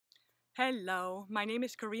Hello, my name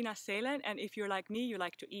is Karina Salen, and if you're like me, you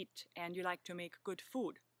like to eat and you like to make good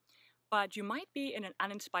food. But you might be in an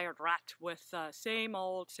uninspired rut with same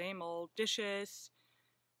old dishes.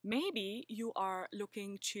 Maybe you are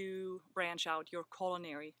looking to branch out your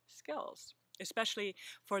culinary skills, especially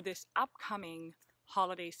for this upcoming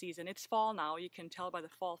holiday season. It's fall now, you can tell by the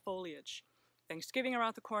fall foliage. Thanksgiving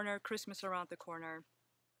around the corner, Christmas around the corner.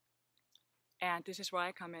 And this is where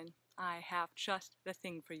I come in. I have just the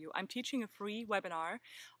thing for you. I'm teaching a free webinar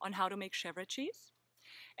on how to make Chevre cheese.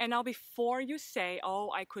 And now before you say, oh,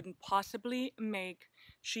 I couldn't possibly make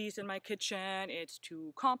cheese in my kitchen, it's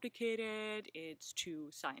too complicated, it's too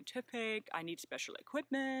scientific, I need special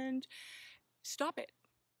equipment, stop it.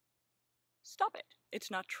 Stop it. It's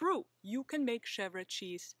not true. You can make Chevre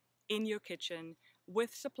cheese in your kitchen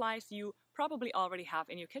with supplies you probably already have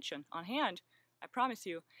in your kitchen on hand. I promise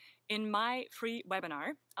you. In my free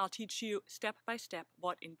webinar, I'll teach you step by step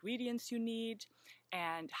what ingredients you need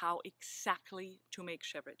and how exactly to make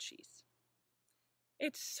Chevre cheese.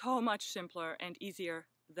 It's so much simpler and easier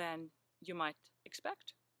than you might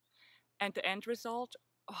expect. And the end result,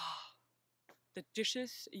 oh, the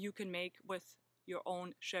dishes you can make with your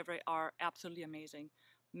own Chevre are absolutely amazing.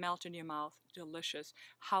 Melt in your mouth, delicious.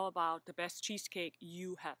 How about the best cheesecake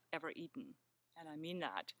you have ever eaten? And I mean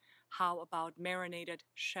that. How about marinated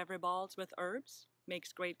Chevre balls with herbs?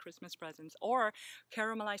 Makes great Christmas presents. Or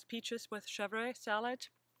caramelized peaches with Chevre salad?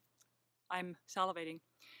 I'm salivating.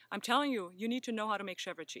 I'm telling you, you need to know how to make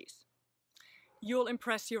Chevre cheese. You'll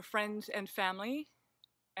impress your friends and family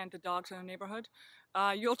and the dogs in the neighborhood.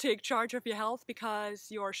 You'll take charge of your health because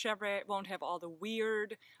your Chevre won't have all the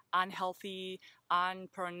weird, unhealthy,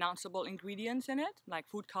 unpronounceable ingredients in it, like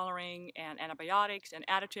food coloring and antibiotics and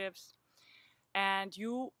additives. And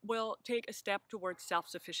you will take a step towards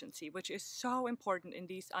self-sufficiency, which is so important in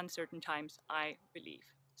these uncertain times, I believe.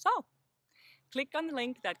 So, click on the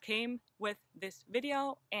link that came with this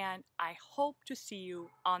video, and I hope to see you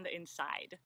on the inside.